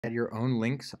Add your own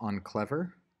links on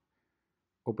Clever.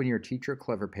 Open your Teacher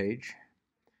Clever page.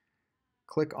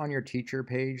 Click on your teacher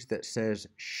page that says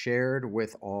Shared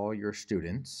with all your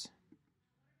students.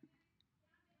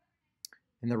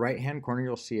 In the right-hand corner,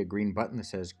 you'll see a green button that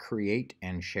says Create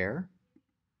and Share.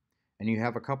 And you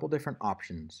have a couple different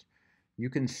options. You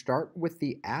can start with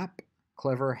the app.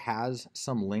 Clever has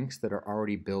some links that are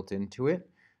already built into it.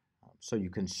 So you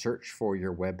can search for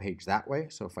your web page that way.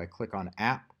 So if I click on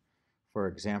app, for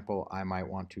example, I might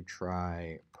want to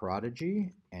try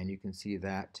Prodigy, and you can see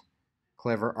that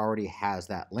Clever already has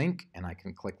that link, and I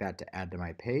can click that to add to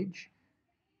my page.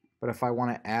 But if I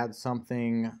want to add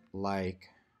something like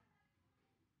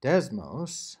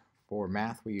Desmos, for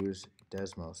math we use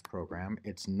Desmos program,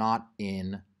 it's not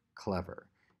in Clever,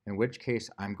 in which case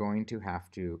I'm going to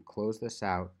have to close this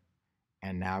out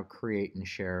and now create and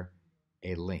share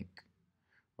a link.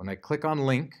 When I click on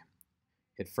link,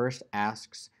 it first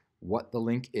asks what the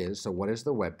link is. So what is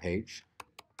the web page?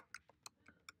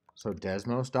 So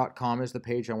desmos.com is the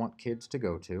page I want kids to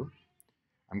go to.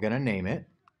 I'm going to name it.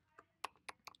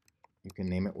 You can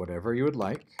name it whatever you would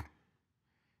like.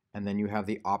 And then you have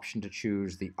the option to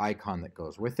choose the icon that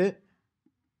goes with it.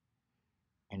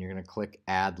 And you're going to click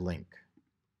Add Link.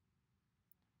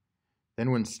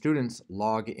 Then when students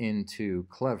log into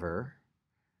Clever,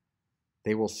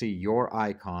 they will see your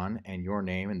icon and your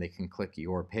name, and they can click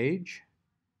your page.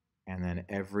 And then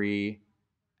every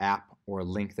app or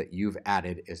link that you've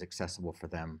added is accessible for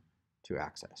them to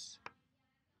access.